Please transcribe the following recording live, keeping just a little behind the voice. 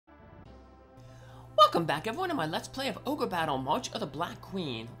Welcome back everyone to my Let's Play of Ogre Battle March of the Black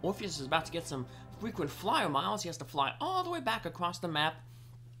Queen. Orpheus is about to get some frequent flyer miles. He has to fly all the way back across the map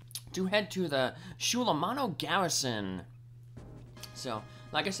to head to the Shulamana Garrison. So,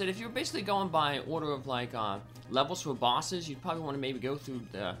 like I said, if you're basically going by order of like levels for bosses, you'd probably want to maybe go through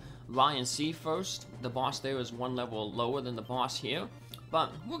the Rhyan Sea first. The boss there is one level lower than the boss here.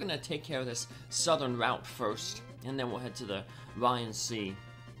 But we're going to take care of this southern route first, and then we'll head to the Rhyan Sea.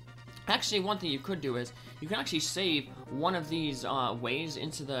 Actually, one thing you could do is, you can actually save one of these ways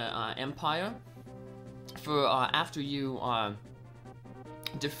into the Empire for after you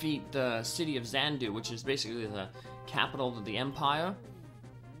defeat the city of Xandu, which is basically the capital of the Empire.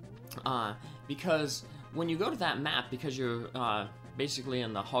 Because when you go to that map, because you're basically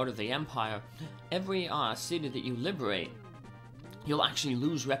in the heart of the Empire, every city that you liberate, you'll actually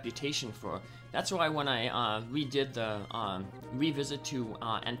lose reputation for. That's why when I redid the revisit to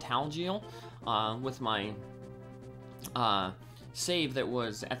Antalgiel with my save that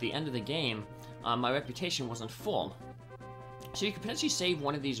was at the end of the game, my reputation wasn't full. So you could potentially save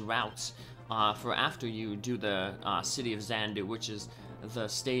one of these routes for after you do the city of Xandu, which is the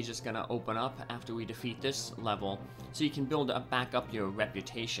stage that's going to open up after we defeat this level, so you can build back up your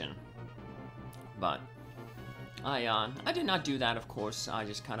reputation. But I did not do that, of course. I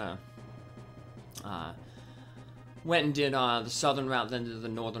just kind of went and did the southern route, then did the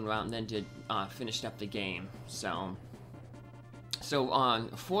northern route, and then did finished up the game. So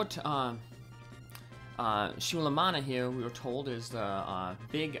Fort Shulamana here, we were told, is the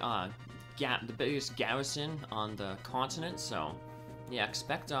the biggest garrison on the continent. So yeah,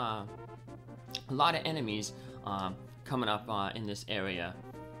 expect a lot of enemies coming up in this area.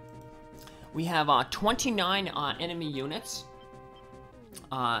 We have 29 enemy units,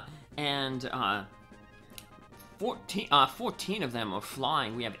 and 14 of them are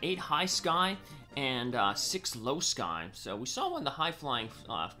flying. We have 8 high sky and 6 low sky. So we saw one of the high flying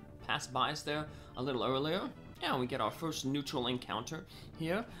pass by us there a little earlier. Yeah, we get our first neutral encounter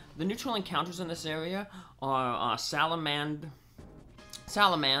here. The neutral encounters in this area are Salamans,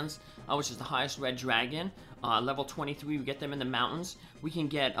 which is the highest red dragon. Level 23, we get them in the mountains. We can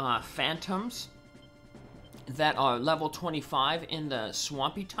get phantoms that are level 25 in the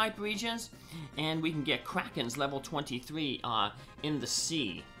swampy type regions, and we can get krakens level 23 in the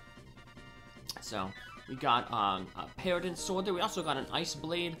sea. So we got a Paradin sword there. We also got an ice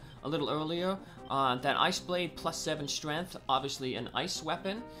blade a little earlier. That ice blade plus 7 strength, obviously an ice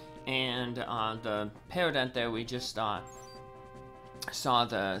weapon, and the Paradin there, we just saw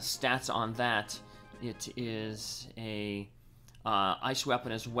the stats on that. It is a ice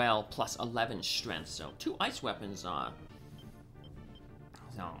weapon as well, plus 11 strength. So 2 ice weapons. So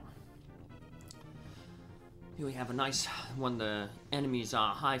here we have a nice one of the enemy's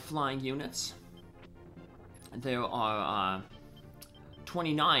high flying units. There are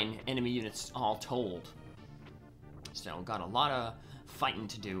 29 enemy units all told. So got a lot of fighting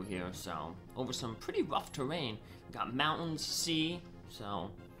to do here. So over some pretty rough terrain. We got mountains, sea. So.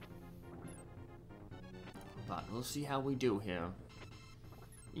 But we'll see how we do here.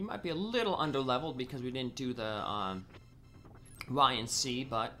 You might be a little underleveled because we didn't do the Rhyan Sea,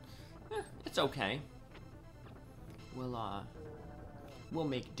 but it's okay. We'll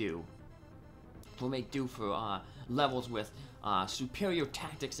make do. We'll make do for levels with superior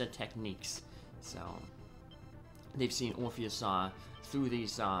tactics and techniques. So they've seen Orpheus through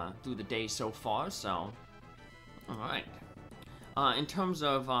these through the day so far. So all right. In terms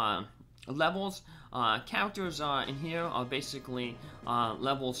of levels. Characters in here are basically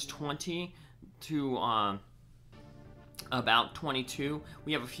levels 20 to about 22.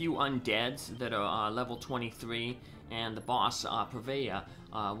 We have a few undeads that are level 23, and the boss, Previa,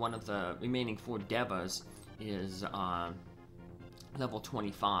 one of the remaining 4 Devas, is level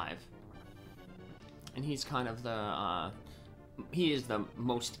 25. And he's kind of the, he is the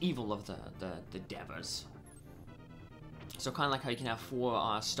most evil of the Devas. So kind of like how you can have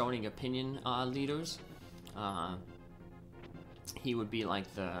 4 starting opinion leaders. He would be like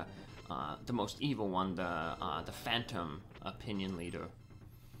the most evil one, the phantom opinion leader.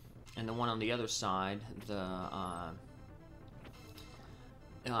 And the one on the other side, the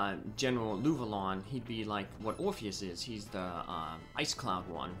General Luvalon, he'd be like what Orpheus is. He's the ice cloud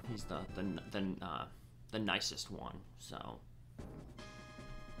one. He's the nicest one. So.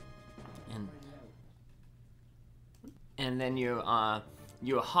 And then your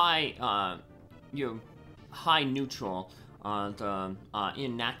high neutral, the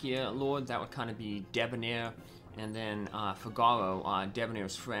Inakia Lord, that would kind of be Debonair, and then Figaro,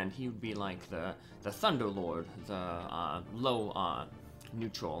 Debonair's friend, he would be like the Thunder Lord, the low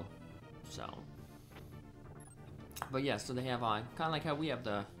neutral. So But yeah, so they have kind of like how we have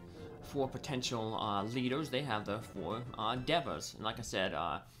the 4 potential leaders. They have the 4 Devas, and like I said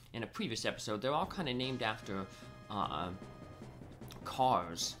in a previous episode, they're all kind of named after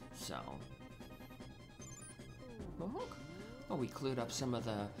cars. So, oh, we cleared up some of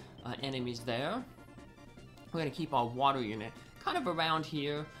the enemies there. We're gonna keep our water unit kind of around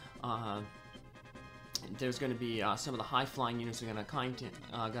here. There's going to be some of the high-flying units are going to kind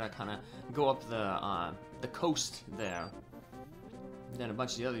of go up the coast there. Then a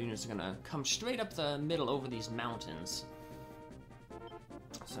bunch of the other units are going to come straight up the middle over these mountains.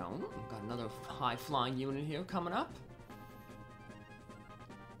 So, we've got another high-flying unit here coming up.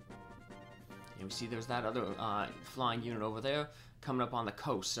 And we see there's that other flying unit over there coming up on the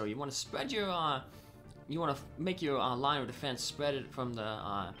coast. So you want to spread your, you want to make your line of defense spread it from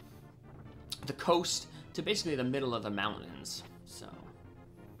the coast to basically the middle of the mountains. So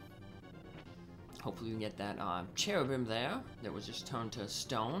hopefully we can get that cherubim there that was just turned to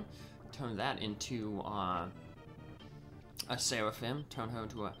stone, turn that into a seraphim, turn her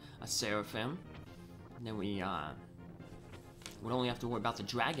into a seraphim, and then we would only have to worry about the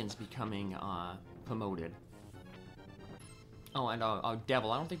dragons becoming promoted. Oh, and our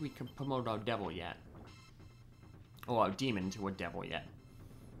devil. I don't think we can promote our devil yet. Or our demon into a devil yet.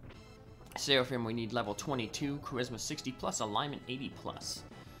 Seraphim, we need level 22, charisma 60 plus, alignment 80 plus.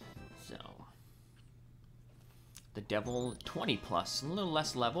 So, the devil 20 plus, a little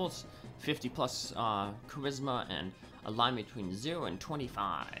less levels, 50 plus charisma and alignment between 0 and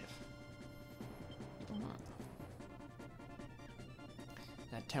 25.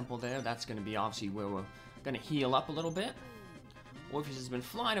 That temple there, that's going to be obviously where we're going to heal up a little bit. Orpheus has been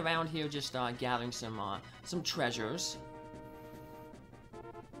flying around here just gathering some treasures.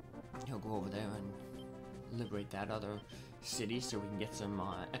 He'll go over there and liberate that other city so we can get some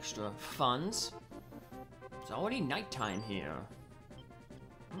extra funds. It's already nighttime here.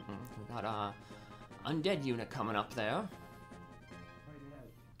 We got a undead unit coming up there.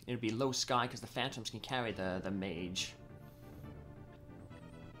 It'll be low sky because the phantoms can carry the mage.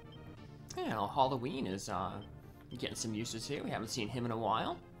 Yeah, Halloween is getting some uses here. We haven't seen him in a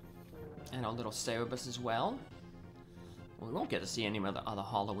while. And our little Cerberus as well. Well, we won't get to see any other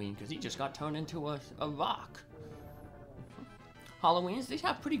Halloween because he just got turned into a rock. Halloweens, they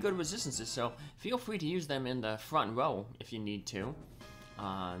have pretty good resistances, so feel free to use them in the front row if you need to.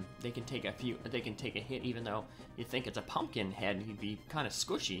 They can take a hit even though you think it's a pumpkin head. He'd be kind of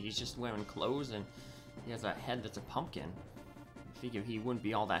squishy. He's just wearing clothes and he has a head that's a pumpkin. I figure he wouldn't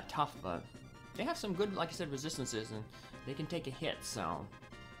be all that tough, but they have some good, like I said, resistances, and they can take a hit. So,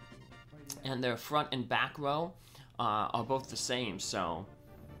 and their front and back row are both the same, so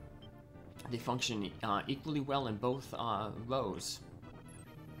they function equally well in both rows.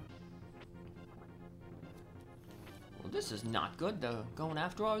 Well, this is not good. They're going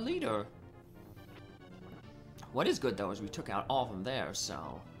after our leader. What is good though is we took out all of them there,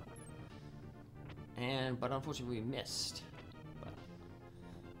 so. But unfortunately we missed. But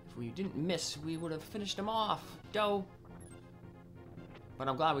if we didn't miss, we would have finished them off. Dope. But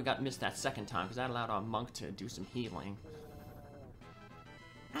I'm glad we got missed that second time, because that allowed our monk to do some healing.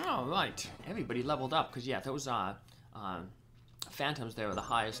 Alright, everybody leveled up, because yeah, those phantoms there are the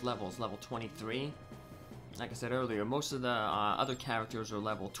highest levels, level 23. Like I said earlier, most of the other characters are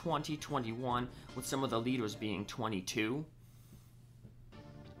level 20, 21, with some of the leaders being 22.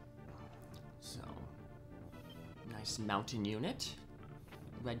 So, nice mountain unit.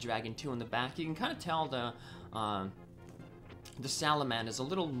 Red Dragon 2 in the back. You can kind of tell the salamander is a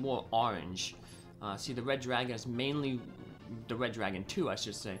little more orange. See, the Red Dragon is mainly, the Red Dragon 2, I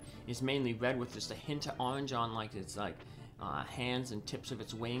should say, is mainly red with just a hint of orange on like its hands and tips of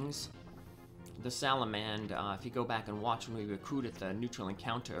its wings. The salamander, if you go back and watch when we recruited the neutral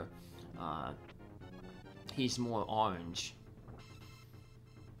encounter, he's more orange.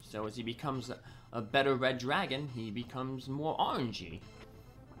 So as he becomes a better Red Dragon, he becomes more orangey.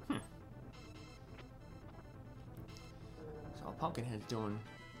 Pumpkinhead's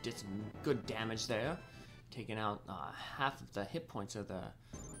did some good damage there, taking out half of the hit points of the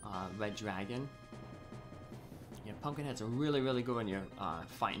Red Dragon. Yeah, Pumpkinheads are really good when you're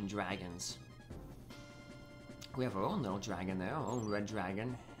fighting dragons. We have our own little dragon there, our own Red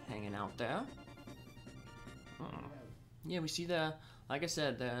Dragon hanging out there. Yeah, we see like I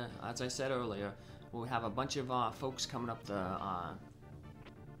said, as I said earlier, we'll have a bunch of folks coming up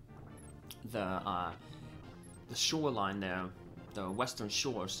the shoreline there. The western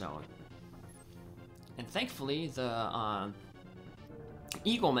shore, so. And thankfully, the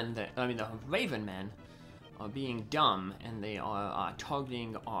Eaglemen, the Raven Men, are being dumb, and they are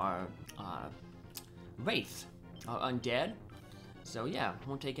targeting our Wraith. undead. So yeah,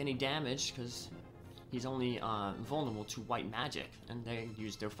 won't take any damage because he's only vulnerable to white magic, and they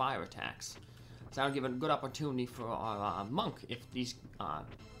use their fire attacks. So that'll give a good opportunity for our monk if these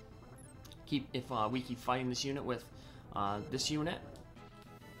we keep fighting this unit with this unit.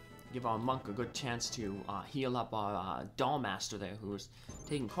 Give our monk a good chance to heal up our doll master there, who's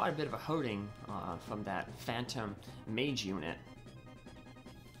taking quite a bit of a hurting from that phantom mage unit.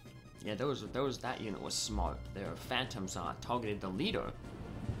 Yeah, that unit was smart. Their phantoms targeted the leader.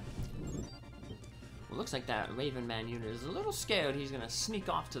 Well, looks like that Raven Man unit is a little scared. He's gonna sneak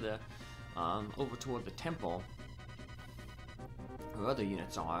off to the over toward the temple. Where other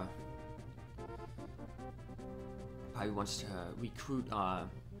units are. Probably wants to recruit,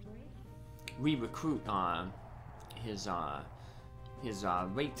 re-recruit his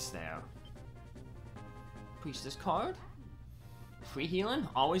wraiths there. Priestess card. Free healing,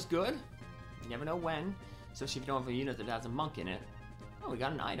 always good. You never know when, especially if you don't have a unit that has a monk in it. Oh, we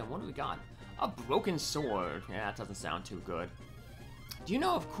got an item. What do we got? A broken sword. Yeah, that doesn't sound too good. Do you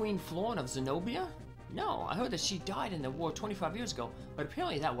know of Queen Floran of Zenobia? No, I heard that she died in the war 25 years ago, but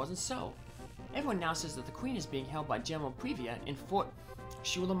apparently that wasn't so. Everyone now says that the queen is being held by Deva Previa in Fort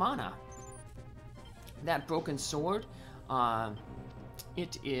Shulamana. That broken sword,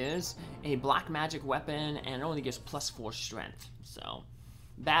 it is a black magic weapon and it only gives +4 strength. So,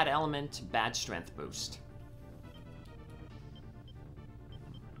 bad element, bad strength boost.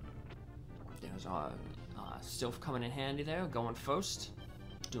 There's our Sylph coming in handy there, going first,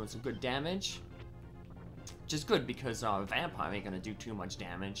 doing some good damage. Which is good because Vampire ain't gonna do too much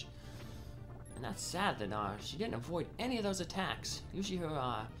damage. And that's sad that she didn't avoid any of those attacks. Usually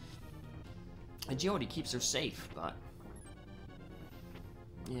her agility keeps her safe, but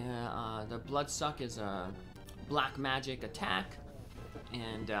yeah, the Bloodsuck is a black magic attack,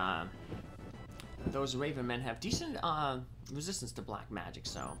 and those Raven Men have decent resistance to black magic.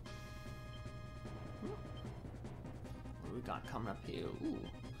 So, what do we got coming up here? Ooh,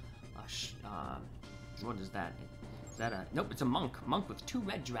 what is that? Is that a nope? It's a monk. Monk with 2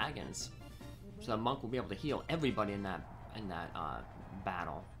 red dragons. So the monk will be able to heal everybody in that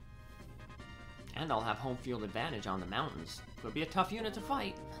battle. And I'll have home field advantage on the mountains. It'll be a tough unit to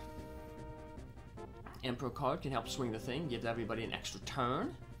fight. Emperor card can help swing the thing, gives everybody an extra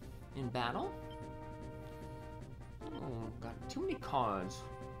turn in battle. Oh, got too many cards.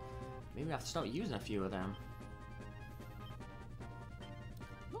 Maybe I have to start using a few of them.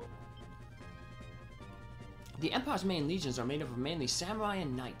 The Empire's main legions are made up of mainly samurai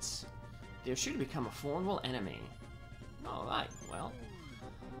and knights. They're sure to become a formidable enemy. Alright, well.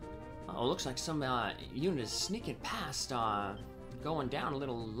 Oh, looks like some unit is sneaking past, going down a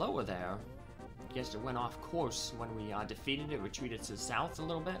little lower there. Guess it went off course when we defeated it, retreated to the south a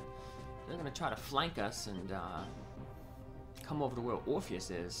little bit. They're gonna try to flank us and come over to where Orpheus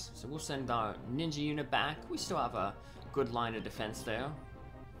is. So we'll send our ninja unit back. We still have a good line of defense there.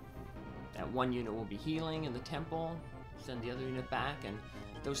 That one unit will be healing in the temple. Send the other unit back, and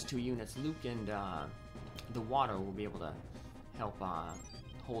those 2 units, Luke and the water, will be able to help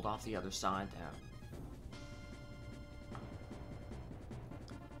hold off the other side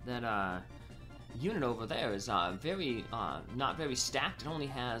there. That unit over there is very not very stacked. It only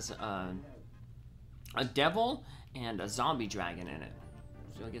has a devil and a zombie dragon in it.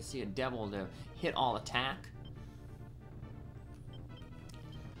 So you can see a devil to hit all attack.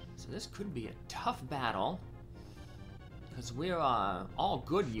 So this could be a tough battle, because we're all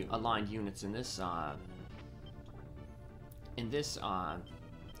good aligned units in this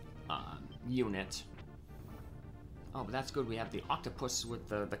unit. Oh, but that's good. We have the octopus with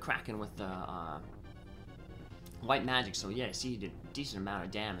the kraken with the white magic. So yeah, see, he did a decent amount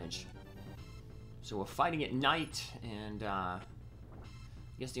of damage. So we're fighting at night, and I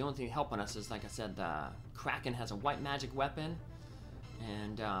guess the only thing helping us is, like I said, the kraken has a white magic weapon,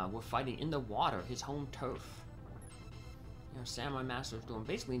 and we're fighting in the water, his home turf. You know, Samurai Master is doing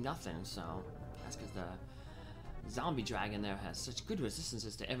basically nothing, so that's because the zombie dragon there has such good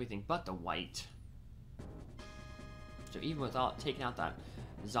resistances to everything but the white. So even without taking out that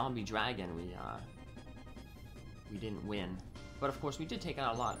zombie dragon, we didn't win. But of course, we did take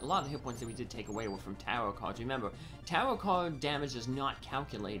out a lot of the hit points that we did take away were from tarot cards. Remember, tarot card damage is not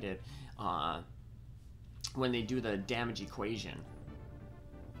calculated when they do the damage equation.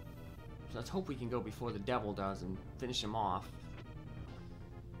 So let's hope we can go before the devil does and finish him off.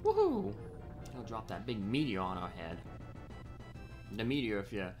 Woohoo! He'll drop that big meteor on our head. The meteor,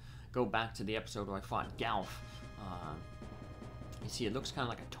 if you go back to the episode where I fought Galf, you see it looks kind of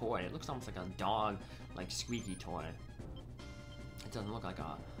like a toy. It looks almost like a dog, like squeaky toy. It doesn't look like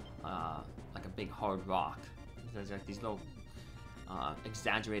a big hard rock. There's like these little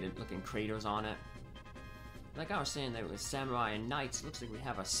exaggerated looking craters on it. Like I was saying, there was samurai and knights. Looks like we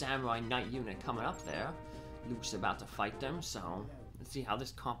have a samurai knight unit coming up there. Luke's about to fight them, so let's see how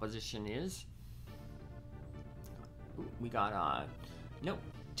this composition is. Ooh, we got nope,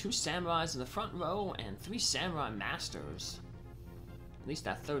 2 samurais in the front row and 3 samurai masters. At least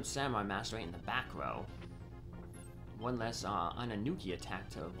that 3rd samurai master ain't in the back row. One less Ananuki attack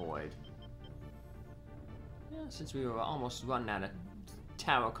to avoid. Yeah, since we were almost running out of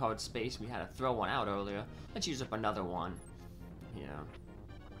tarot card space, we had to throw one out earlier. Let's use up another one. Yeah.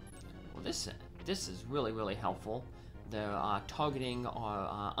 Well, this is really, really helpful. They're targeting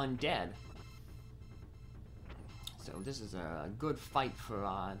our undead. So this is a good fight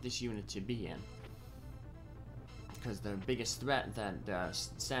for this unit to be in. Because the biggest threat that the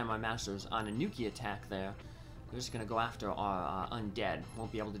Samurai Master's Ananuki attack there, they're just going to go after our undead.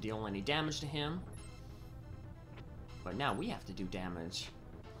 Won't be able to deal any damage to him. But now we have to do damage.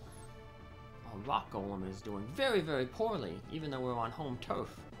 Our Rock Golem is doing very, very poorly, even though we're on home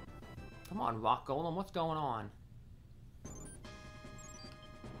turf. Come on, Rock Golem, what's going on? I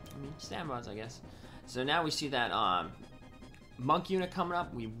mean, samurais, I guess. So now we see that monk unit coming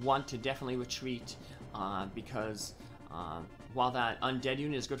up. We want to definitely retreat because while that undead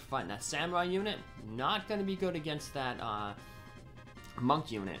unit is good for fighting that samurai unit, not going to be good against that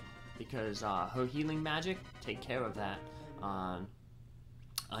monk unit because her healing magic take care of that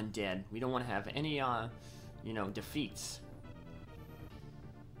undead. We don't want to have any you know, defeats.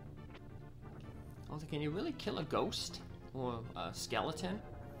 Also, can you really kill a ghost or a skeleton?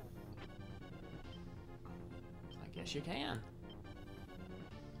 I guess you can.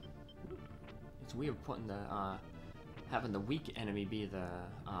 It's weird putting the having the weak enemy be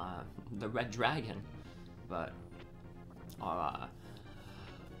the red dragon, but our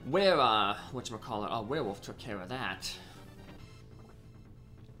whatchamacallit, our werewolf took care of that.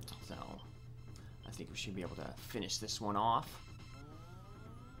 So I think we should be able to finish this one off.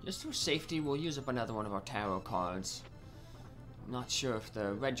 Just for safety, we'll use up another one of our tarot cards. I'm not sure if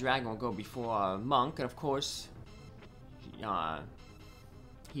the red dragon will go before our monk, and of course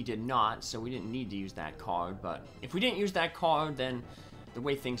he did not, so we didn't need to use that card. But if we didn't use that card, then the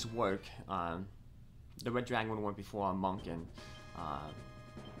way things work, the red dragon would have went before our monk and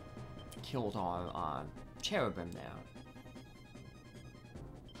killed our cherubim there.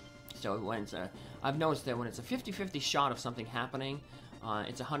 So when it's I've noticed that when it's a 50-50 shot of something happening,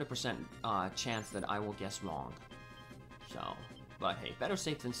 it's a 100% chance that I will guess wrong. So, but hey, better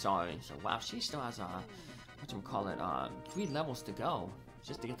safe than sorry. So wow, she still has 3 levels to go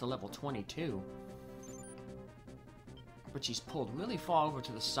just to get to level 22. But she's pulled really far over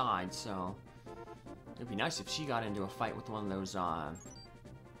to the side, so it'd be nice if she got into a fight with one of those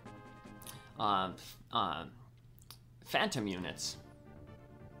phantom units.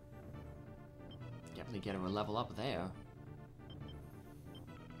 Definitely get her a level up there.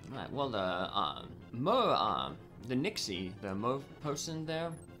 Alright, well the Nixie, the Mer person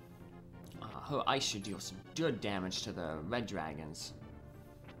there, her ice should deal some good damage to the red dragons.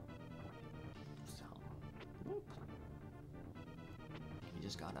 So, whoop. You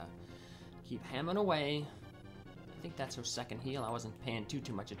just gotta keep hammering away. I think that's her second heal. I wasn't paying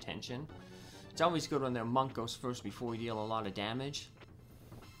too much attention. It's always good when their monk goes first before we deal a lot of damage.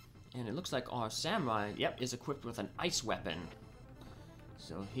 And it looks like our samurai, yep, is equipped with an ice weapon.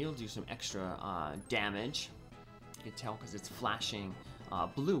 So he'll do some extra damage. You can tell because it's flashing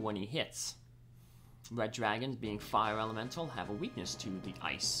blue when he hits. Red dragons, being fire elemental, have a weakness to the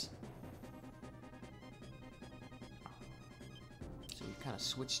ice. So we've kind of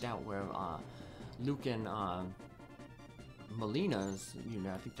switched out where Luke and Melina's, you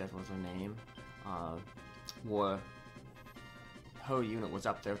know, I think that was her name, her unit was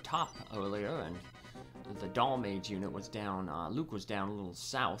up there top earlier, and the Doll Mage unit was down, Luke was down a little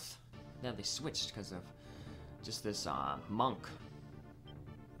south. Now they switched because of just this monk.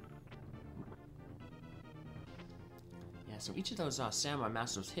 Yeah, so each of those Samurai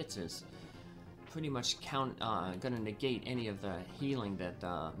Master's hits is pretty much gonna negate any of the healing that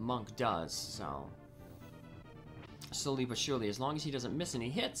the monk does, so slowly but surely, as long as he doesn't miss any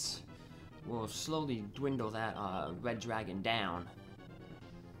hits, we'll slowly dwindle that red dragon down.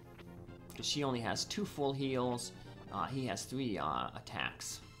 Because she only has 2 full heals, he has 3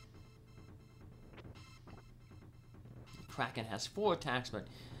 attacks. Kraken has 4 attacks, but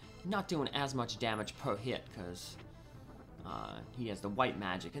not doing as much damage per hit, because he has the white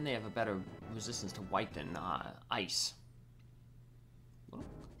magic, and they have a better resistance to white than ice.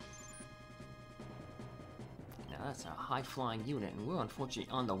 Now that's a high-flying unit, and we're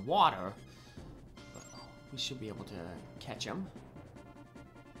unfortunately on the water. we should be able to catch him.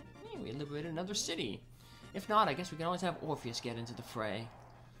 Hey, we liberated another city. If not, I guess we can always have Orpheus get into the fray.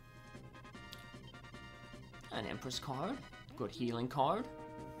 An Empress card. Good healing card.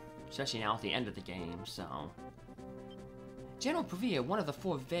 Especially now at the end of the game, so... Deva Previa, one of the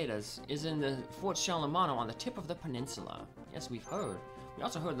 4 Vedas, is in the Fort Shulamana on the tip of the peninsula. Yes, we've heard. We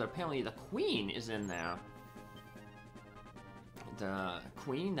also heard that apparently the Queen is in there. The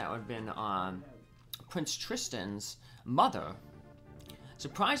Queen, that would have been Prince Tristan's mother.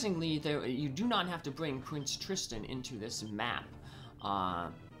 Surprisingly, you do not have to bring Prince Tristan into this map.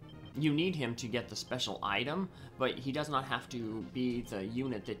 You need him to get the special item, but he does not have to be the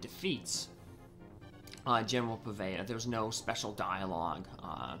unit that defeats Deva Previa. There's no special dialogue.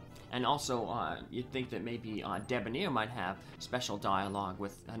 And also, you'd think that maybe Debonair might have special dialogue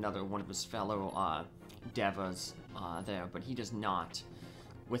with another one of his fellow Devas there, but he does not.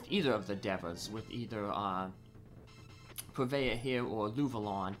 With either of the Devas, with either Previa here or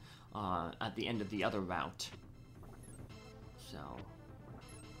Luvalon at the end of the other route. So,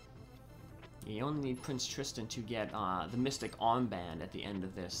 you only need Prince Tristan to get the Mystic Armband at the end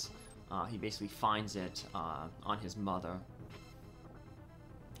of this. He basically finds it on his mother.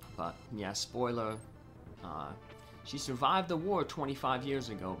 But, yeah, spoiler, she survived the war 25 years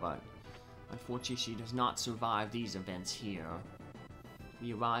ago, but unfortunately she does not survive these events here.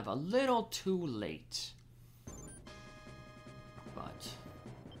 We arrive a little too late. But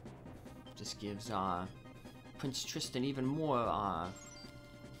just gives Prince Tristan even more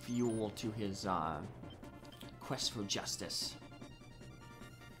fuel to his quest for justice.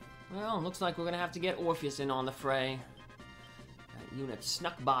 Well, looks like we're gonna have to get Orpheus in on the fray. That unit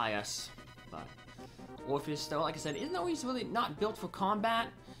snuck by us, but Orpheus, though, like I said, even though he's really not built for combat,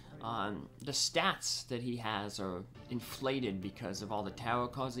 the stats that he has are inflated because of all the tarot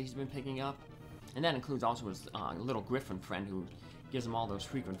cards that he's been picking up. And that includes also his little griffin friend who gives him all those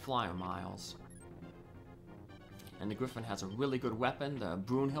frequent flyer miles. And the griffin has a really good weapon, the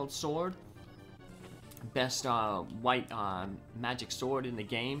Brunhild sword. Best white magic sword in the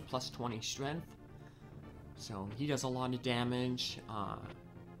game, plus 20 strength. So he does a lot of damage.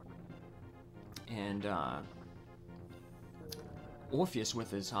 And Orpheus, with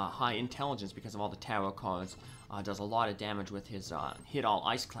his high intelligence because of all the tarot cards, does a lot of damage with his hit all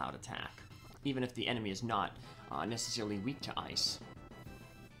ice cloud attack, even if the enemy is not necessarily weak to ice.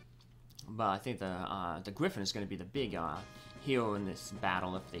 But I think the Griffin is going to be the big hero in this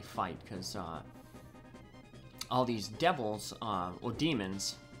battle if they fight, because all these devils, or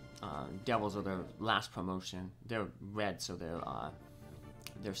demons, devils are their last promotion. They're red, so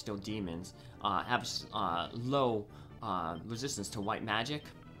they're still demons. Have low resistance to white magic.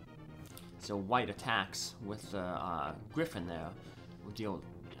 So white attacks with the Griffin there will deal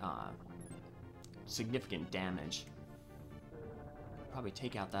significant damage. Probably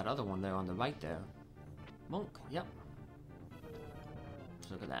take out that other one there on the right there. Monk, yep.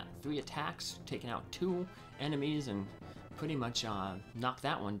 So look at that. 3 attacks, taking out 2 enemies, and pretty much knocked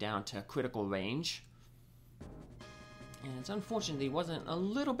that one down to critical range. And it's unfortunate he wasn't a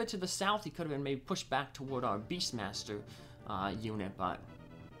little bit to the south. He could have been maybe pushed back toward our Beastmaster unit, but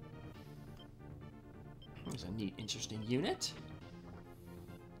there's a neat, interesting unit.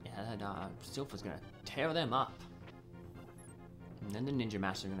 Yeah, that Sylpha's gonna tear them up. And then the Ninja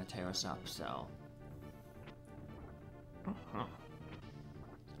Master are gonna tear us up, so.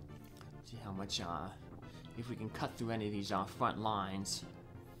 See how much, if we can cut through any of these front lines.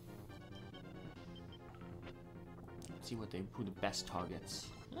 See what who the best targets.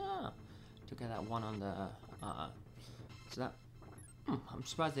 Ah, took out that one on the, so that, I'm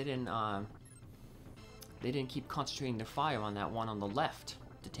surprised they didn't keep concentrating their fire on that one on the left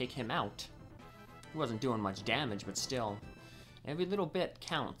to take him out. He wasn't doing much damage, but still, every little bit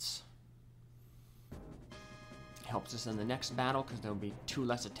counts. Helps us in the next battle, because there'll be 2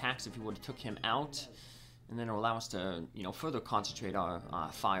 less attacks if we would have took him out. And then it'll allow us to, you know, further concentrate our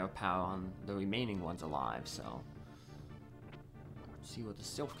firepower on the remaining ones alive, so. See what the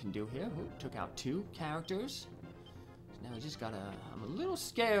Sylph can do here. Ooh, took out 2 characters. So now we just gotta, I'm a little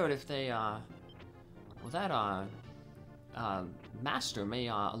scared if they, well, that, Master may,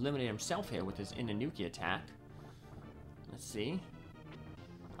 eliminate himself here with his Inanuki attack. Let's see.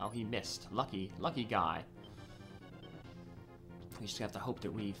 Oh, he missed. Lucky guy. We just have to hope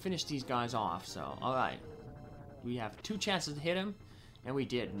that we finish these guys off, so, alright. We have 2 chances to hit him, and we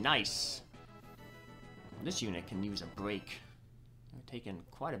did. Nice! This unit can use a break. They're taking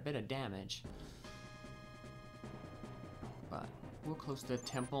quite a bit of damage. But we're close to the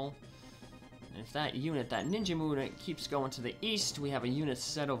temple. And if that unit, that ninja unit, keeps going to the east, we have a unit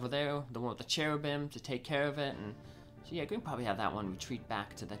set over there, the one with the cherubim, to take care of it. And so yeah, we can probably have that one retreat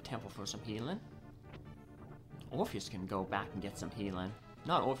back to the temple for some healing. Orpheus can go back and get some healing.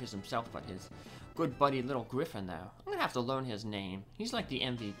 Not Orpheus himself, but his good buddy little Griffin there. I'm gonna have to learn his name. He's like the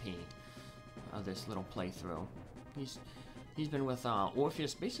MVP of this little playthrough. He's been with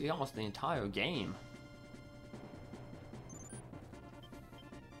Orpheus basically almost the entire game.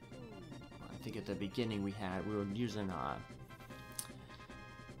 I think at the beginning we were using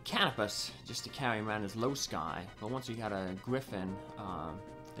Canopus just to carry him around as Low Sky, but once we got a Griffin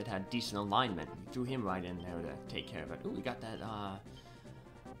that had decent alignment, we threw him right in there to take care of it. Ooh, we got that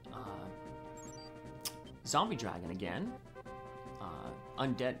zombie dragon again.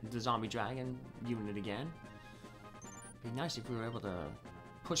 Undead, the zombie dragon unit again. It'd be nice if we were able to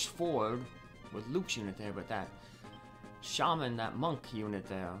push forward with Luke's unit there, but that shaman, that monk unit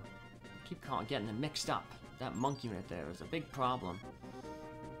there, I keep getting them mixed up. That monk unit there is a big problem.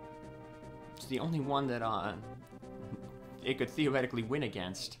 It's the only one that it could theoretically win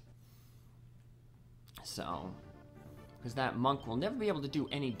against. So, because that monk will never be able to do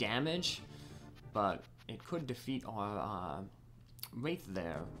any damage, but it could defeat our Wraith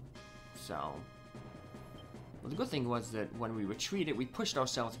there. So, well, the good thing was that when we retreated, we pushed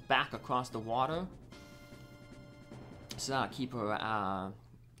ourselves back across the water. So keep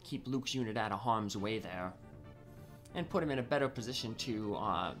Luke's unit out of harm's way there, and put him in a better position to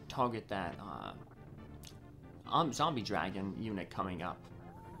target that zombie dragon unit coming up.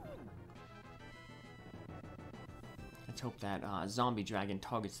 Let's hope that zombie dragon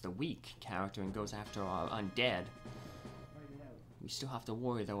targets the weak character and goes after our undead. We still have to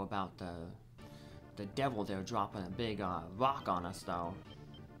worry though about the devil there dropping a big rock on us though.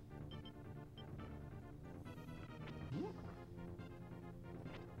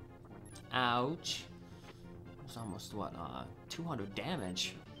 Ouch. It's almost, what, 200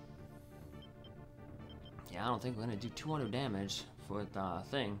 damage. Yeah, I don't think we're gonna do 200 damage for the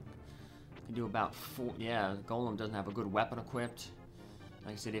thing. We can do about 4, yeah, the golem doesn't have a good weapon equipped.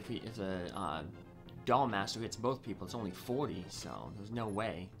 Like I said, if the Doll Master hits both people, it's only 40, so there's no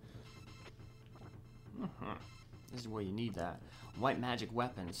way. This is where you need that white magic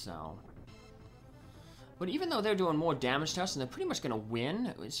weapon, so. But even though they're doing more damage to us and they're pretty much gonna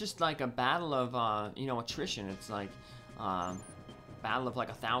win, it's just like a battle of, you know, attrition. It's like battle of like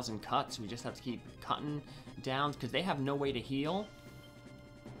 1,000 cuts. We just have to keep cutting down because they have no way to heal.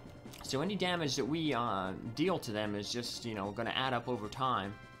 So any damage that we deal to them is just, you know, gonna add up over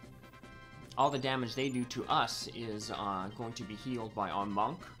time. All the damage they do to us is going to be healed by our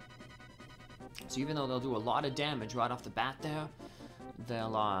monk. So even though they'll do a lot of damage right off the bat there,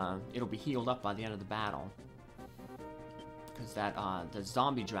 it'll be healed up by the end of the battle. Because that the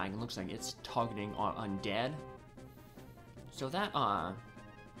zombie dragon looks like it's targeting our undead. So that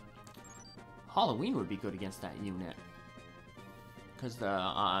Halloween would be good against that unit. Because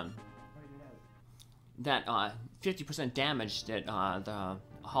the that 50% damage that the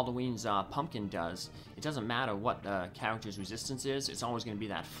Halloween's pumpkin does, it doesn't matter what the character's resistance is, it's always going to be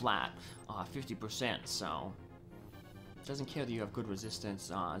that flat 50%, so it doesn't care that you have good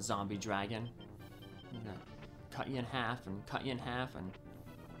resistance, zombie dragon. I'm gonna cut you in half and cut you in half and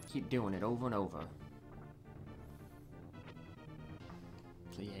keep doing it over and over.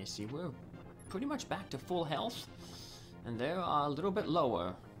 So yeah, you see, we're pretty much back to full health, and they're a little bit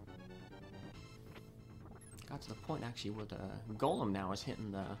lower. Got to the point actually where the golem now is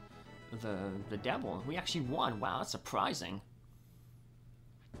hitting the devil. We actually won. Wow, that's surprising.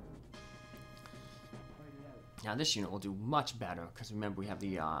 Now this unit will do much better because remember we have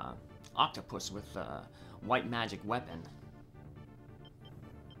the octopus with the white magic weapon.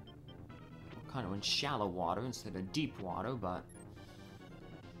 We're kind of in shallow water instead of deep water, but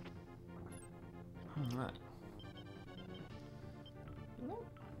all right.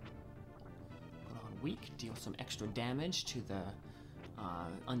 Weak, deal some extra damage to the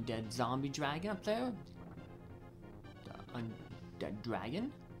undead zombie dragon up there. The undead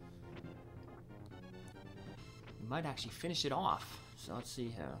dragon. We might actually finish it off. So let's see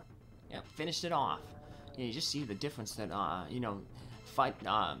here. Yep, finished it off. Yeah, you just see the difference that you know,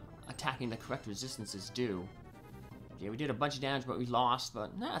 attacking the correct resistances do. Yeah, we did a bunch of damage, but we lost.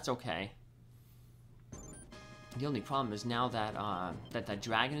 But nah, that's okay. The only problem is now that that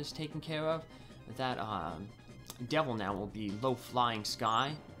dragon is taken care of. That devil now will be low flying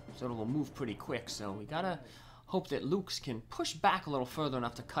sky, so it will move pretty quick. So we gotta hope that Luke's can push back a little further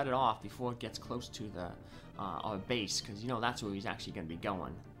enough to cut it off before it gets close to the our base, because you know that's where he's actually gonna be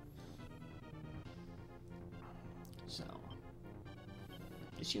going. So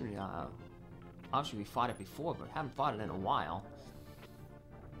this unit Obviously, we fought it before, but haven't fought it in a while.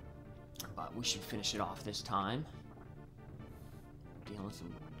 But we should finish it off this time. Dealing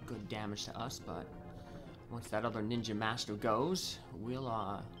some good damage to us, but once that other ninja master goes, we'll,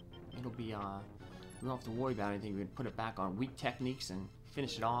 it'll be, we don't have to worry about anything. We can put it back on weak techniques and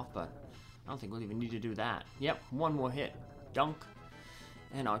finish it off, but I don't think we'll even need to do that. Yep, one more hit. Dunk.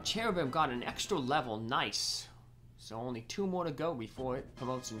 And our cherubim got an extra level. Nice. So only 2 more to go before it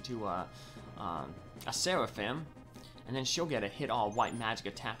promotes into a seraphim. And then she'll get a hit all white magic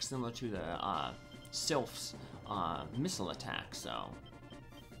attack similar to the Sylph's missile attack. So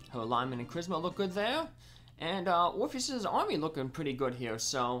her alignment and charisma look good there. And Orpheus' army looking pretty good here.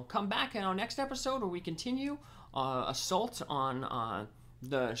 So come back in our next episode where we continue our assault on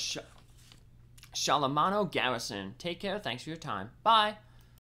the Shulamana Garrison. Take care. Thanks for your time. Bye.